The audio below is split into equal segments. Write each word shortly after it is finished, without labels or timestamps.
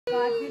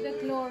God be the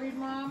glory,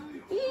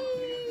 Mom.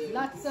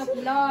 Lots of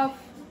love,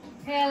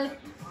 health,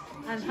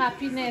 and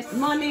happiness.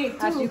 Money too.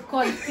 As you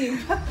continue.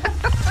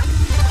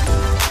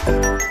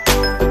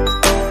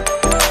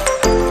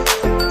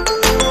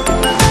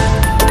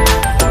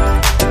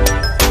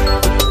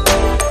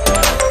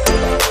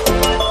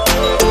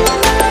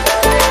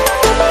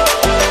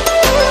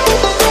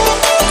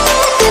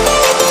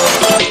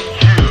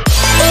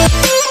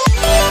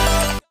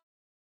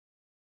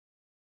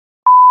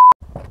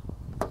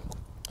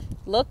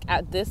 Look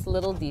at this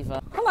little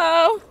diva.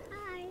 Hello.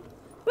 Hi.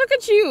 Look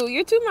at you.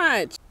 You're too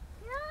much.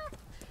 Yeah.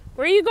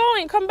 Where are you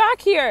going? Come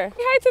back here. Say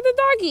hi to the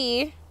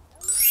doggy.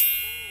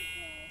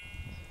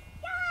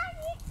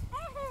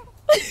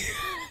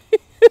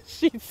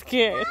 She's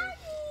scared.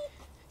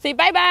 Say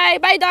bye-bye.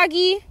 Bye,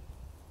 doggy.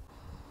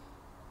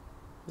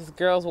 This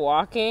girl's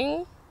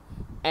walking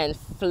and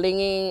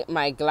flinging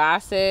my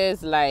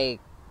glasses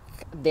like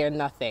they're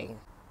nothing.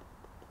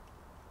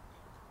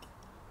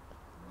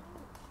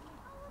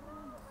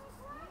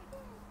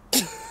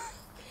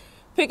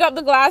 Pick up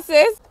the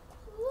glasses.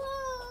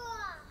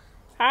 Whoa.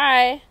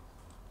 Hi.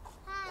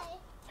 Hi.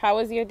 How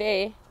was your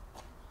day?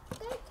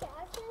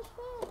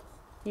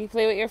 You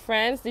play with your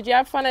friends? Did you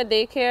have fun at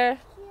daycare?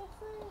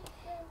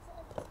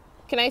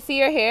 Can I see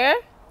your hair?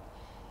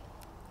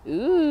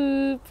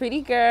 Ooh,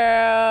 pretty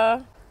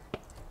girl.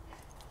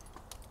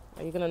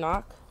 Are you gonna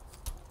knock?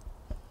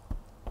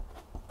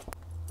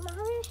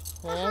 Mommy,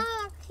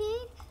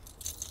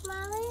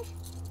 Mommy,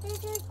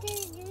 did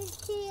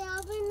you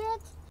open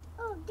it?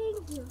 Oh,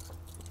 thank you.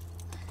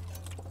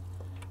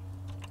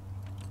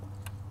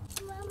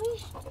 Mommy,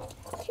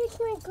 here's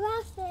my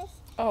glasses.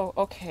 Oh,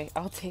 okay.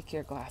 I'll take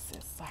your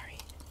glasses. Sorry.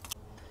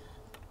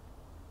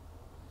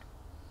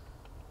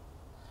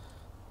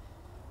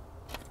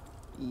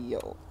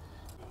 Yo.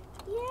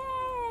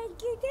 Yeah,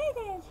 you did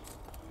it.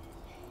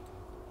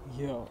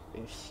 Yo,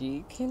 if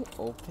she can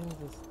open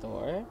this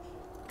door,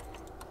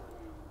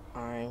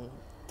 I'm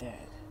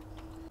dead.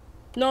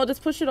 No,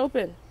 just push it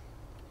open.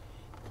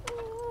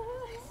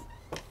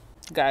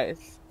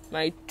 Guys,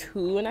 my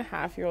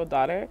 2.5-year-old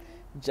daughter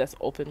just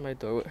opened my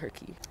door with her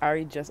key. I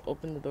already just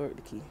opened the door with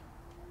the key.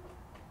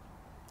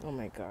 Oh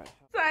my God.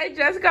 So I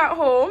just got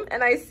home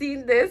and I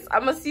seen this.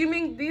 I'm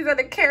assuming these are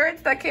the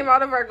carrots that came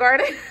out of our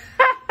garden.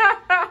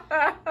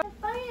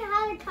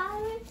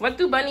 What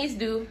do bunnies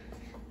do?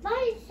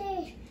 Bunny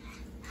says,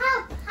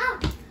 hop,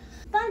 hop.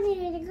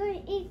 Bunny is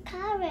going to eat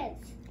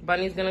carrots.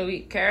 Bunny's gonna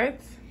eat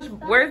carrots?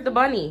 Where's the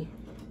bunny?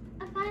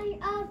 A bunny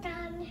all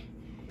gone.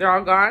 They're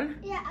all gone?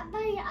 Yeah, a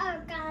bunny all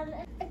gone.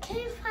 I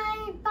can't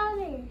find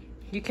bunny.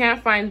 You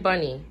can't find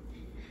Bunny.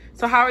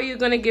 So how are you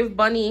gonna give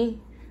Bunny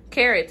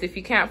carrots if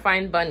you can't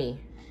find Bunny?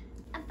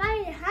 A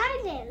bunny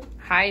hiding.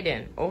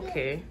 Hiding,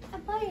 okay. A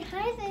bunny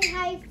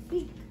hiding.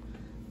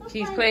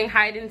 She's playing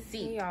hide and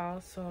seek. Hey y'all,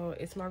 so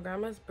it's my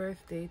grandma's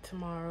birthday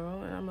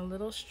tomorrow and I'm a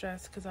little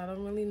stressed because I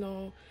don't really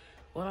know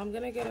what I'm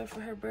gonna get her for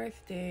her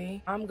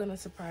birthday. I'm gonna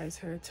surprise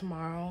her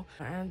tomorrow.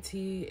 My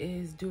auntie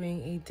is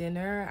doing a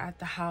dinner at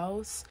the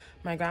house.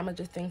 My grandma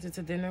just thinks it's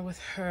a dinner with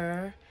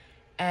her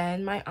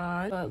and my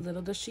aunt, but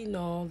little does she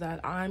know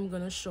that I'm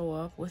gonna show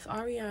up with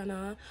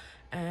Ariana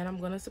and I'm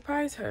gonna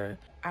surprise her.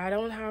 I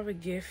don't have a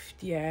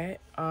gift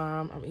yet.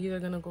 I'm either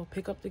gonna go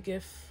pick up the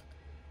gift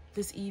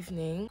this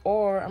evening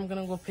or I'm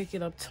gonna go pick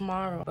it up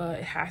tomorrow, but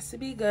it has to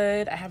be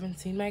good. I haven't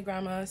seen my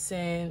grandma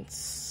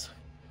since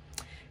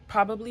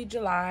probably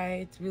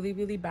July. It's really,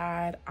 really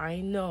bad. I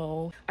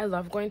know. I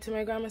love going to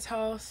my grandma's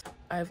house.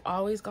 I've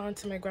always gone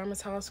to my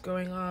grandma's house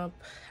growing up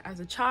as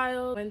a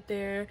child. Went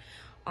there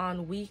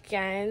on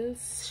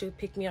weekends. She would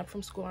pick me up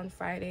from school on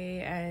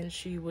Friday and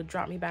she would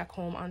drop me back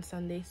home on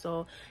Sunday.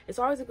 So it's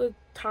always a good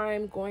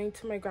time going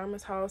to my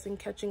grandma's house and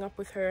catching up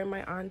with her and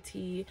my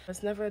auntie.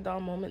 It's never a dull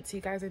moment, so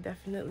you guys are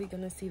definitely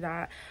gonna see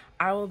that.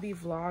 I will be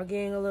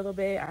vlogging a little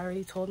bit. I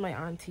already told my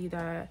auntie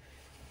that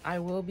I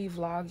will be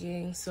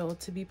vlogging, so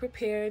to be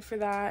prepared for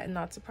that and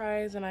not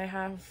surprised when I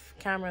have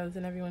cameras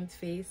in everyone's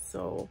face.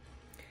 So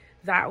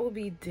that will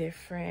be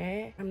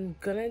different. I'm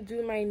gonna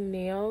do my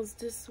nails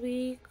this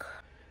week.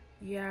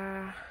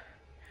 Yeah,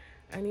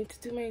 I need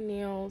to do my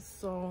nails,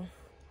 so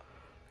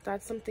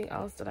that's something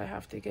else that I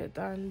have to get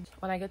done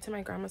when I get to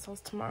my grandma's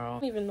house tomorrow. I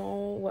don't even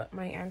know what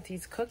my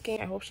auntie's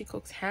cooking. I hope she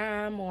cooks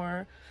ham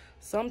or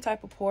some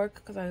type of pork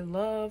because I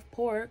love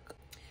pork.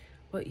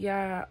 But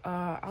yeah,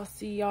 I'll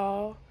see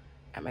y'all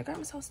at my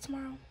grandma's house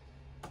tomorrow.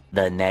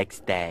 The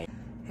next day.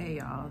 Hey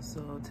y'all,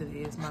 so today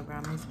is my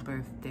grandma's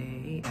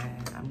birthday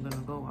and I'm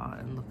gonna go out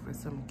and look for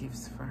some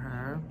gifts for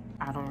her.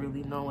 I don't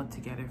really know what to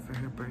get her for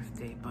her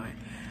birthday, but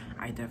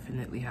I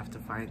definitely have to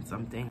find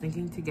something.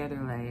 Thinking to get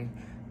her like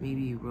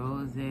maybe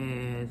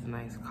roses, a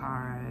nice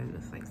card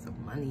with like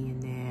some money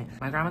in it.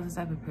 My grandma's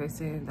the type of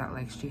person that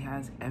like she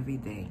has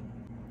everything.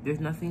 There's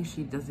nothing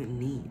she doesn't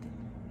need.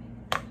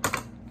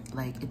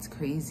 Like, it's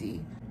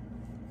crazy.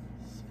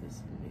 It's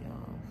pissing me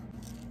off.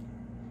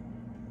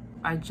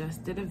 I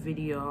just did a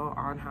video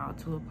on how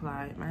to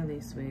apply my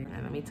lace wig,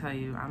 and let me tell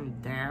you, I'm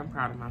damn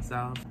proud of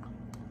myself.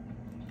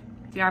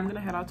 Yeah, I'm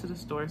gonna head out to the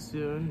store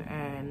soon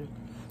and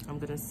I'm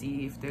gonna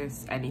see if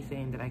there's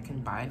anything that I can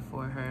buy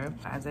for her.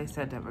 As I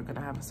said, that we're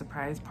gonna have a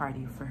surprise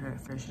party for her.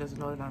 First, she doesn't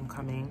know that I'm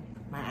coming.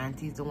 My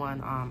auntie's the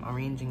one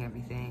arranging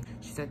everything.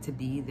 She said to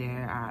be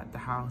there at the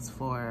house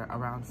for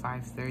around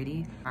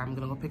 5:30. I'm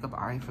gonna go pick up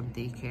Ari from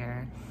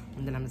daycare,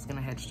 and then I'm just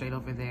gonna head straight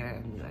over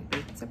there and be like,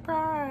 big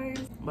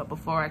surprise. But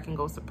before I can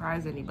go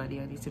surprise anybody,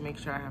 I need to make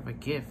sure I have a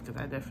gift, because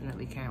I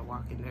definitely can't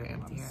walk in there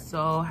empty-handed.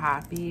 So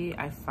happy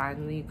I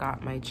finally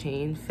got my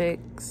chain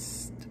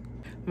fixed.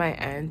 My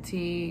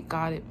auntie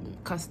got it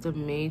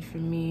custom made for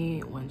me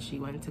when she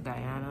went to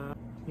Guyana.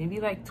 Maybe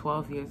like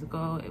 12 years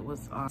ago. It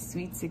was a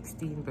sweet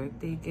 16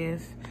 birthday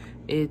gift.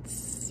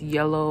 It's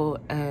yellow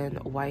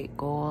and white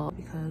gold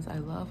because I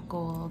love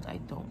gold. I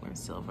don't wear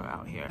silver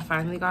out here. I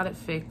finally got it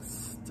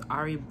fixed.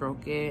 Ari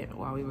broke it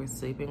while we were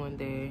sleeping one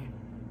day.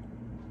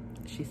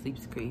 She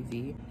sleeps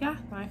crazy. Yeah,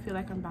 now I feel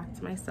like I'm back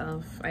to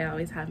myself. I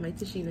always have my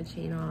Tashina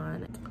chain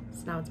on.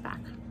 So now it's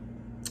back.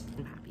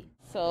 I'm happy.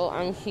 So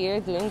I'm here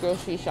doing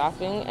grocery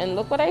shopping, and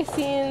look what I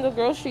see in the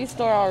grocery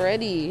store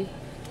already.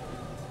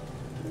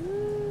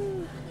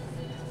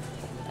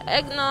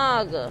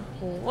 Eggnog.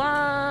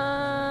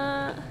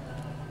 What?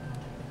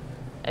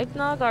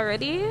 Eggnog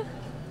already?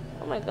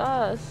 Oh my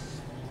gosh.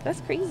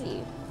 That's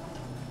crazy.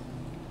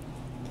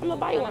 I'm gonna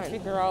buy one. I'm trying to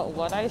figure out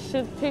what I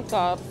should pick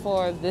up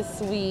for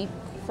this week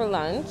for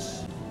lunch.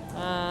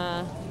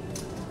 I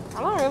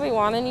don't really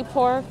want any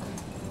pork.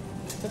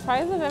 The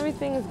price of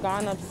everything has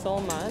gone up so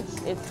much.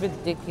 It's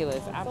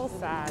ridiculous. I'm so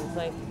sad. It's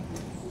like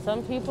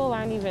some people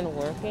aren't even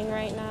working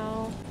right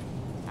now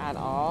at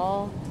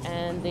all,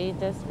 and they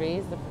just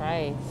raise the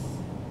price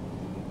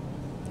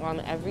on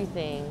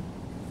everything.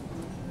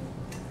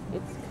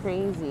 It's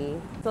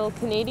crazy. So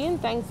Canadian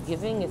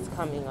Thanksgiving is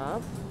coming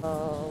up.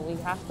 We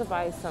have to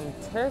buy some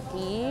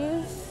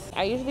turkeys.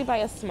 I usually buy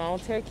a small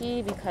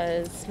turkey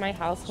because my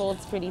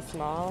household's pretty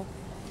small.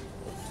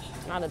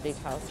 It's not a big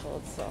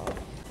household, so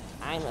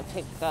I'm gonna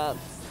pick up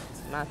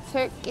my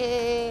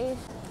turkey.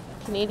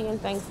 Canadian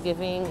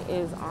Thanksgiving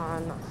is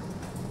on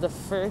the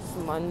first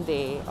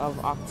Monday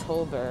of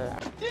October.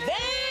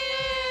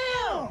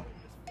 Damn!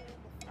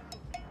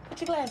 Put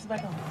your glasses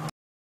back on.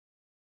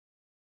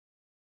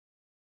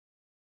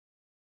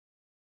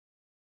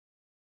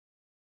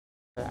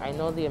 I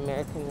know the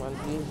American ones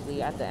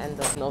usually at the end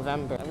of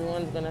November.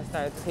 Everyone's gonna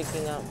start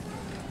picking up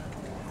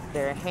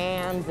their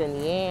hams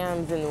and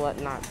yams and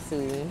whatnot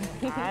soon.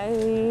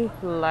 I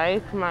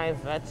like my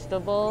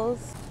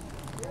vegetables.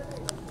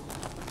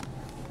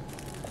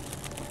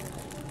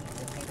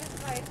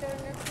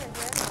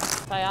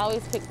 So I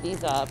always pick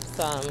these up.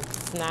 Some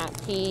snap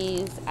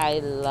peas. I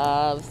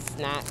love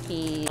snap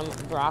peas.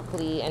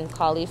 Broccoli and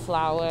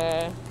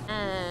cauliflower.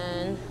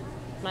 And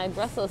my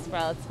Brussels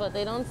sprouts, but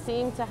they don't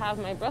seem to have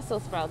my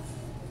Brussels sprouts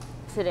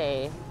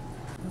today.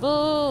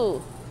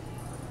 Boo!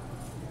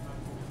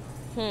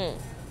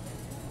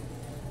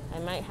 I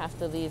might have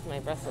to leave my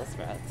Brussels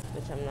sprouts,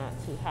 which I'm not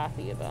too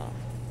happy about.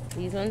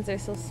 These ones are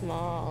so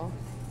small.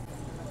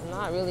 I'm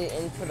not really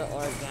into the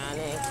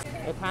organic.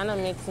 It kind of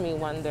makes me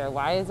wonder,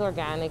 why is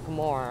organic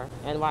more?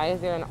 And why is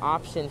there an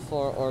option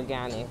for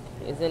organic?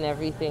 Isn't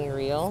everything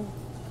real?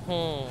 How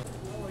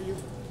are you?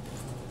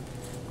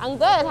 I'm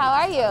good. How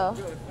are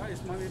you? Good. How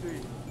is mommy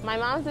doing? My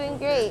mom's doing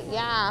great,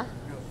 yeah.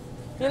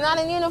 You're not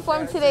in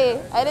uniform today.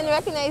 I didn't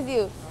recognize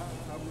you.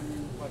 I'm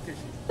on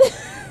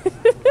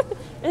vacation.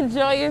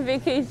 Enjoy your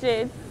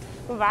vacation.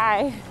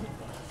 Bye.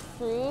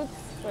 Fruits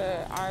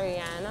for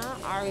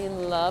Ariana. Ari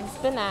loves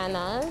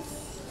bananas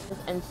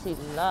and she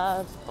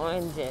loves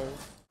oranges.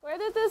 Where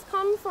did this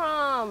come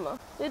from?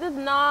 They did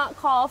not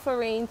call for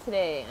rain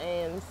today. I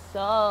am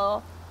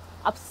so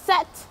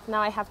upset.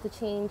 Now I have to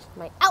change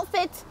my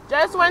outfit.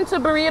 Just went to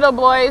Burrito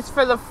Boys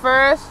for the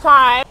first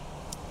time.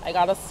 I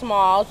got a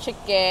small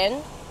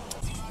chicken.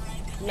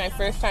 My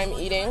first time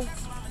eating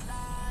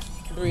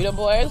Burrito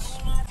Boys.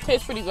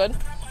 Tastes pretty good,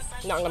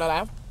 not gonna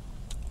lie.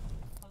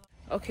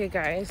 Okay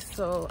guys,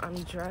 so I'm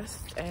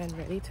dressed and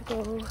ready to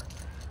go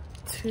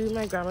to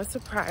my grandma's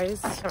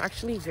surprise. I'm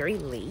actually very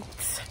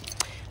late.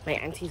 My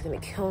auntie's gonna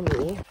kill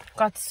me.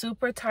 Got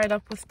super tied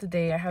up with the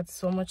day. I had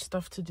so much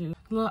stuff to do.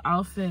 Little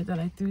outfit that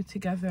I threw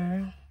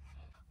together.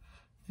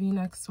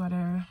 V-neck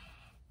sweater,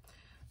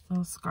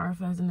 little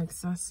scarf as an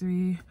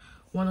accessory,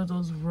 one of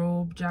those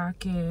robe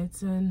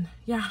jackets, and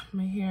yeah,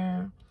 my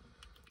hair,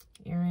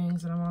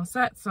 earrings, and I'm all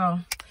set. So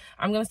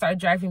I'm gonna start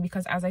driving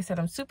because, as I said,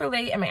 I'm super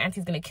late and my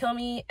auntie's gonna kill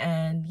me.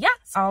 And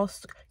yes, I'll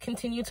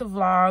continue to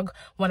vlog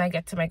when I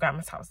get to my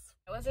grandma's house.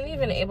 I wasn't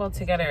even able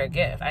to get her a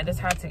gift. I just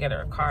had to get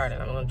her a card,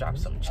 and I'm gonna drop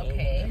some change.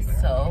 Okay,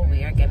 so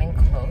we are getting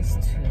close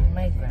to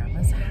my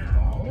grandma's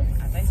house.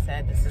 As I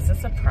said, this is a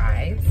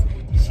surprise.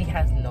 She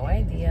has no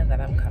idea that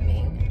I'm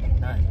coming,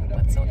 none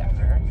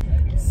whatsoever.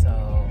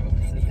 So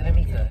this is gonna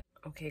be good.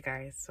 Okay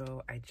guys,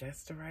 so I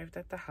just arrived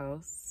at the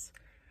house.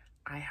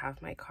 I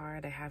have my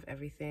card, I have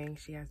everything.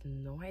 She has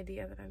no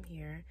idea that I'm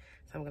here.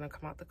 So I'm gonna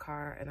come out the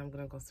car and I'm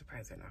gonna go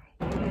surprise her now.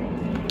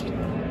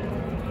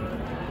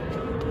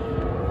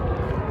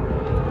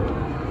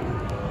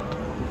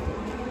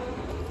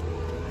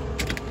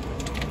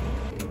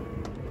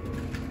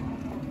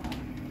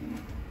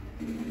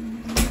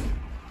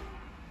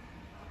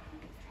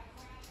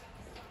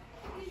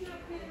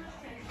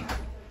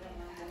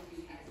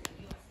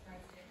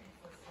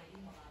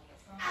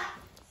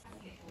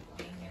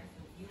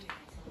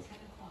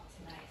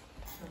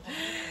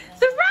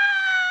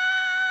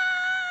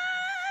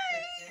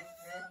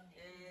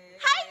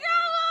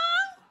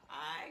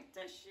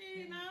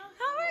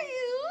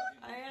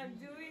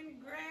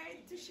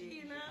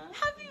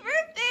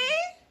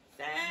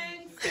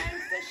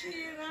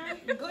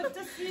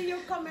 you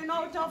coming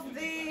out of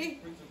the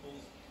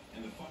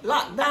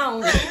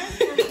lockdown.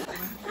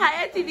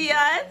 Hi, Auntie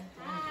Dion.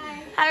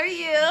 Hi. How are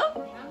you?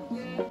 I'm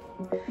good.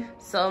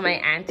 So my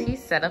auntie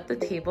set up the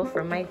table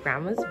for my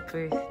grandma's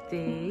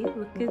birthday.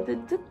 Look at the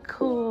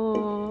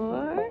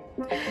decor.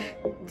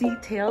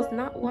 Details,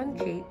 not one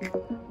cake,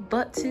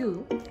 but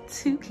two.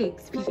 Two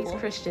cakes, people. She's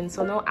Christian,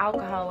 so no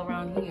alcohol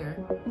around here.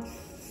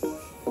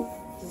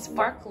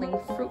 Sparkling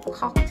fruit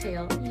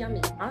cocktail,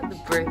 yummy. On the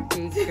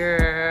birthday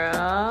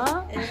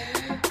girl.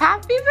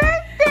 Happy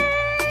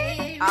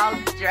birthday! All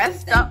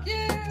dressed up.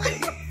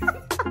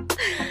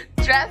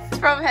 Dressed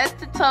from head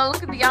to toe.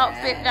 Look at the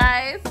outfit,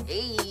 guys.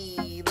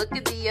 Hey, look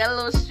at the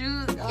yellow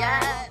shoes.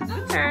 Yes.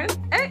 Turn.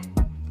 Hey.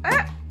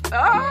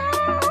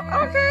 Oh,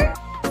 okay.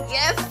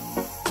 Yes.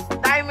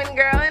 Diamond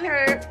girl in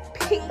her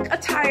pink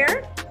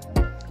attire.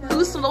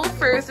 Loose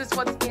loafers is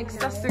what the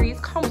accessories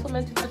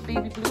complemented the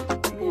baby blue.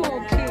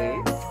 Okay.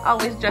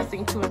 Always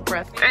dressing to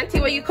impress. Auntie,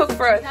 what you cook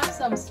for us? We have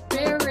some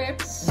spare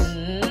ribs.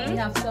 We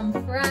have some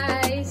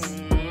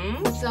fries.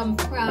 Some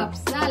crab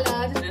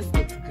salad. This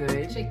looks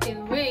good.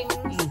 Chicken wings.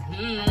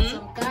 And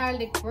some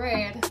garlic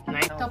bread.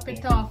 Nice. Top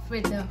it off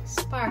with the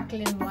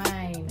sparkling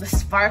wine. The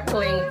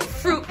sparkling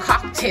fruit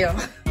cocktail.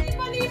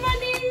 Money,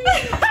 money.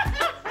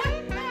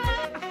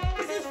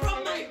 This is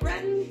from my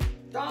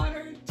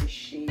granddaughter,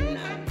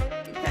 Tashina.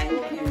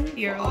 Thank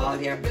you for all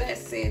your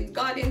blessings.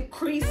 God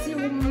increase you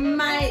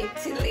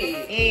mightily.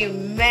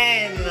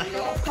 Amen.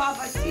 No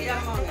poverty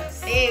among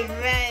us.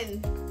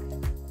 Amen.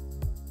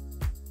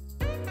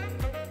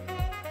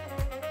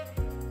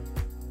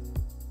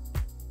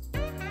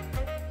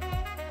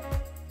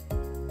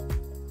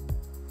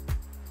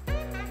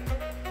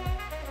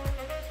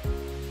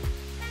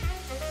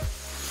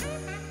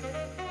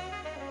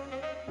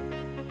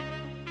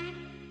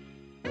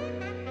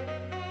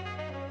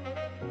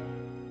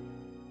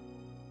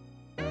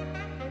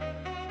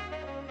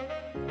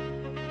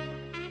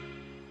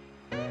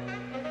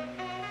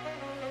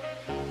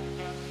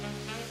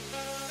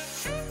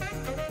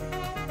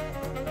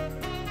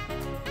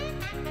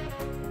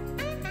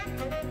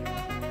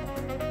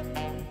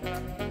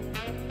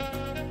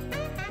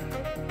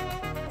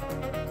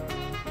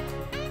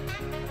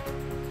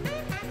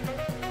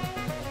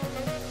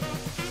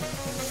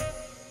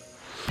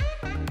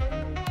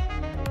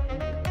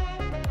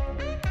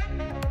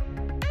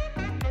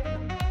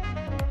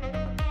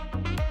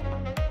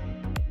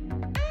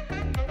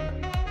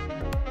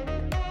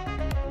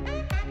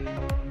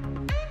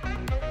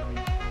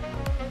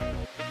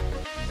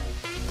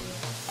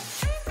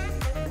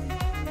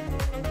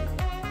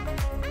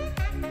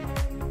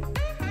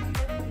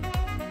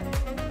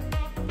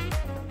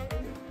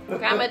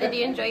 Grandma, did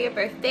you enjoy your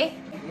birthday?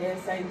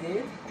 Yes, I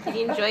did. Did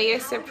you enjoy your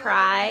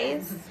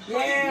surprise?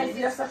 Yes,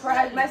 your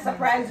surprise, my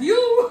surprise.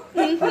 You!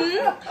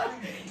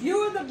 You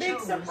were the big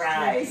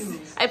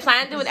surprise. I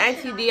planned it with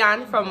Auntie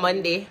Dion from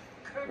Monday.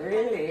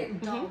 Really?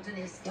 Well,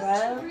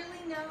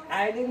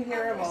 I didn't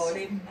hear about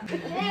it.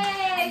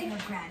 Hey!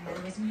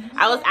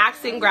 I was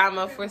asking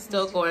Grandma if we're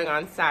still going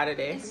on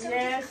Saturday.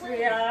 Yes,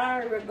 we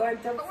are. We're going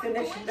to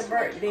finish the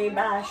birthday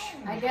bash.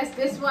 I guess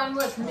this one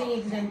was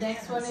me. The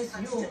next one is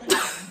you.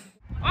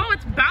 Oh,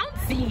 it's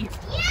bouncy.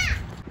 Yeah.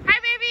 Hi,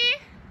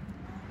 baby.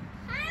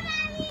 Hi,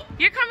 Mommy.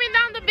 You're coming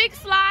down the big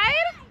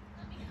slide?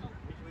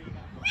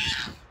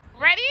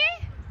 Ready?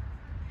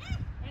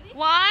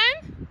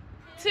 1,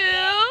 2, 3.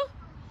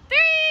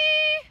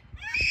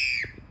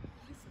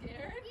 You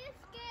scared?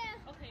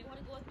 Okay, you want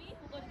to go with me?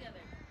 We'll go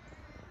together.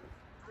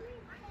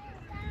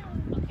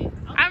 Okay.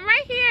 I'm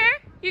right here.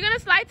 You gonna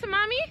slide to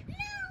mommy?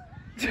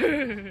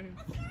 No.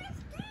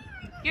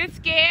 You're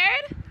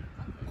scared?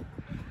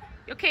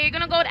 Okay, you're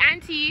gonna go with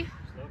Auntie.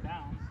 Slow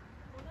down.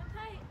 Hold on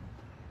tight.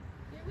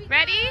 Here we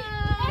Ready?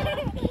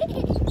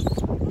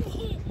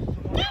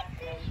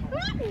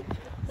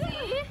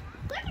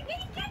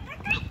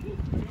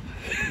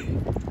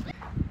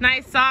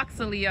 Nice socks,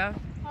 Aaliyah.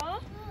 Huh?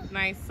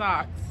 Nice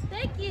socks.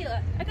 Thank you.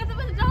 I got them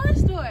at the dollar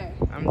store.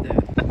 I'm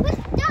dead. What's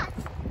that?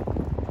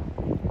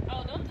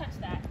 Oh, don't touch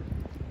that.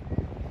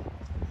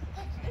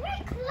 Can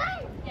I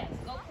climb? Yes,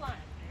 go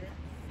climb.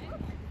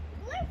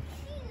 Let's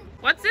see.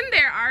 What's in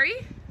there,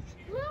 Ari?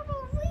 Mama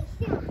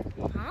Lisa.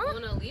 Huh?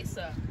 Mona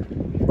Lisa.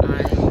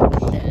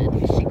 I'm dead.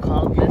 She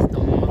called this the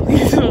Mona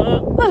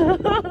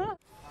Lisa.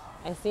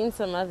 I've seen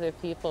some other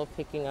people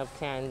picking up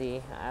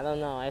candy. I don't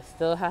know. I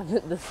still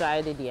haven't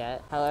decided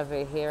yet.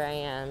 However, here I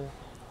am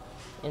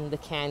in the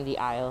candy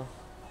aisle.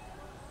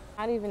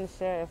 Not even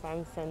sure if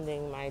I'm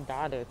sending my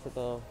daughter to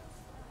go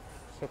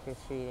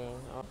trick-or-treating.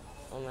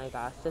 Oh my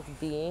gosh, just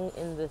being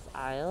in this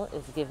aisle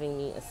is giving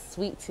me a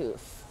sweet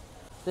tooth.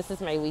 This is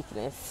my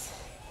weakness.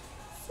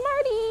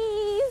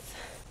 Smarties!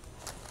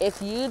 If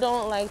you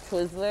don't like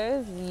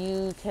Twizzlers,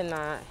 you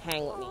cannot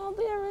hang with me. Oh,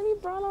 they already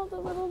brought out the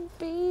little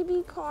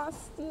baby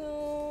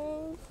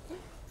costumes.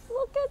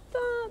 Look at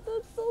that,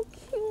 that's so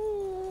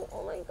cute.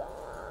 Oh my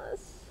gosh.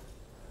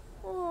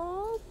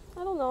 Aww,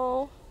 I don't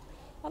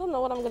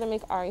know what I'm gonna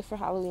make Ari for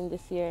Halloween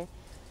this year.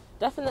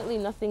 Definitely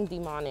nothing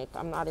demonic.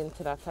 I'm not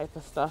into that type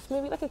of stuff.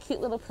 Maybe like a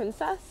cute little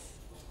princess.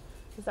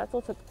 Because that's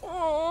what took.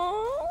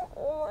 Oh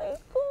my god.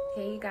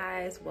 Hey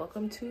guys,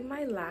 welcome to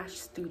my lash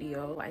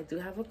studio. I do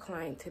have a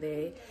client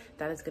today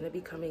that is going to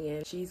be coming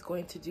in. She's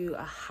going to do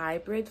a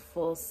hybrid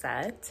full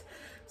set.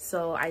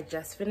 So I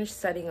just finished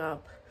setting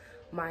up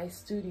my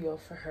studio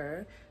for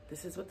her.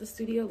 This is what the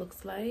studio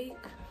looks like.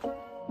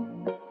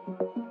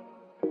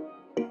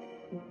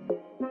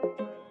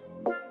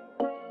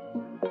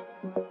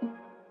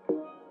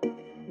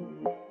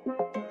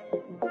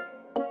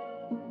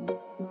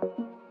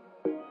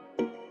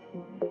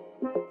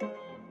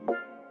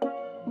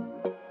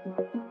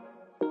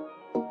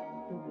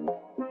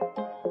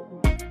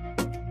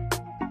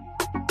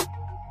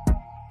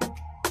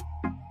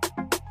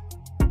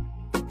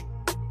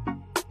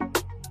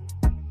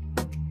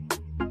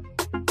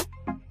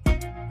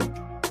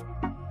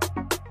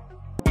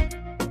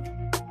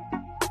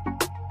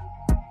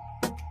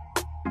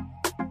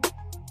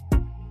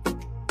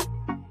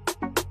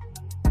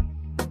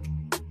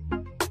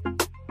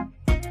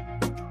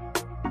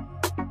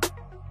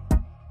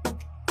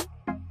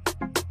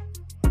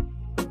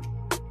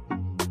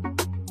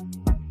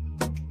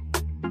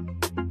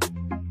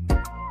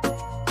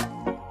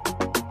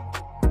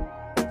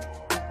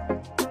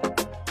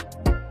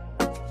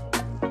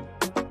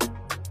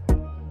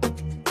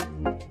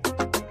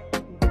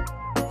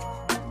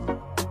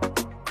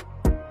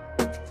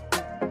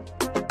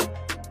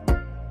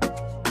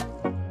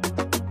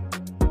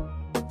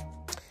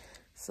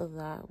 So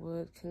that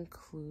would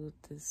conclude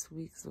this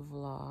week's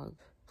vlog.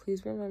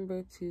 Please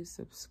remember to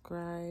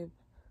subscribe,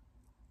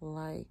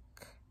 like,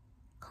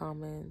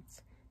 comment,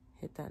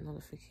 hit that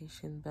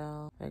notification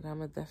bell. My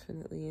grandma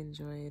definitely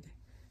enjoyed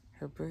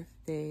her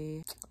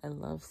birthday. I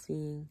love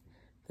seeing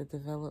the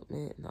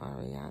development in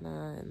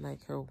Ariana and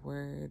like her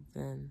words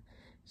and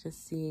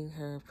just seeing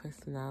her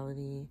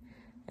personality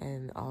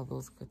and all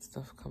those good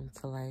stuff come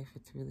to life.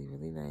 It's really,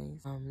 really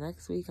nice.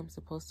 Next week I'm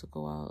supposed to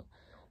go out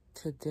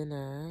to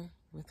dinner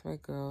with my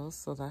girls,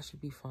 so that should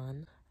be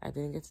fun. I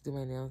didn't get to do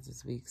my nails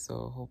this week,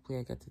 so hopefully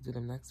I get to do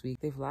them next week.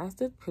 They've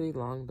lasted pretty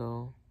long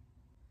though.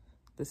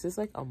 This is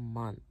like a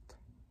month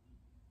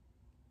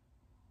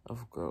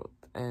of growth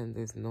and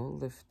there's no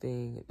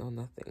lifting, no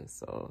nothing.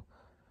 So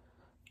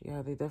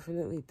yeah, they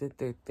definitely did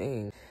their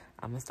thing.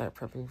 I'm gonna start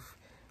prepping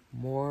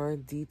more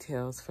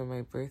details for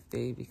my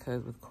birthday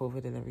because with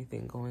COVID and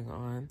everything going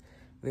on,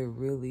 they're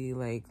really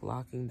like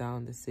locking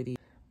down the city.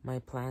 My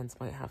plans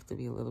might have to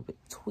be a little bit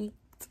tweaked.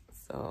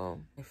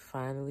 So I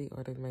finally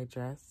ordered my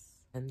dress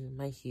and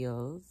my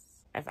heels.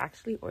 I've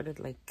actually ordered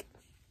like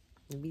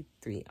maybe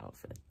 3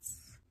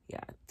 outfits.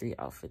 Yeah, 3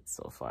 outfits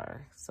so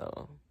far.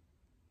 So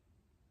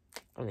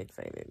I'm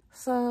excited.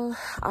 So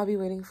I'll be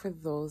waiting for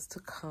those to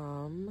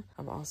come.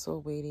 I'm also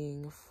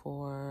waiting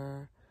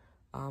for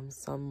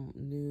some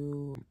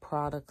new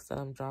products that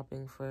I'm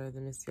dropping for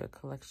the Monsieur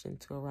collection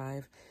to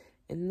arrive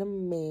in the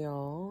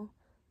mail.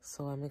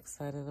 So I'm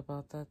excited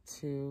about that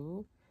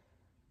too.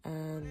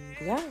 And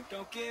yeah,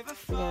 again,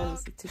 this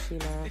is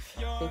Tashina.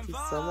 Thank you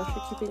so much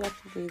for keeping up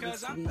with me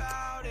this week.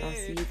 I'll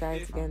see you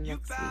guys again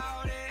next week.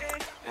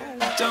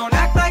 Bye. Don't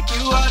act like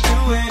you are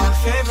doing a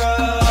favor,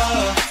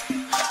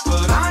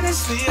 but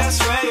honestly, I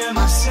swear you're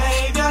my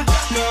savior,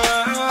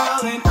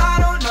 girl. And I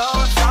don't know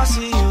if I'll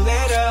see you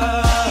later,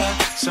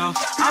 so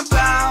I'm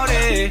bout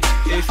it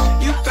if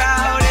you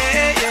bout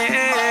it,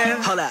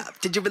 yeah. Hold up,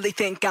 did you really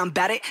think I'm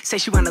bout it? Say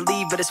she wanna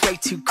leave, but it's way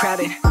too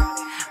crowded.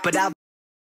 But I'll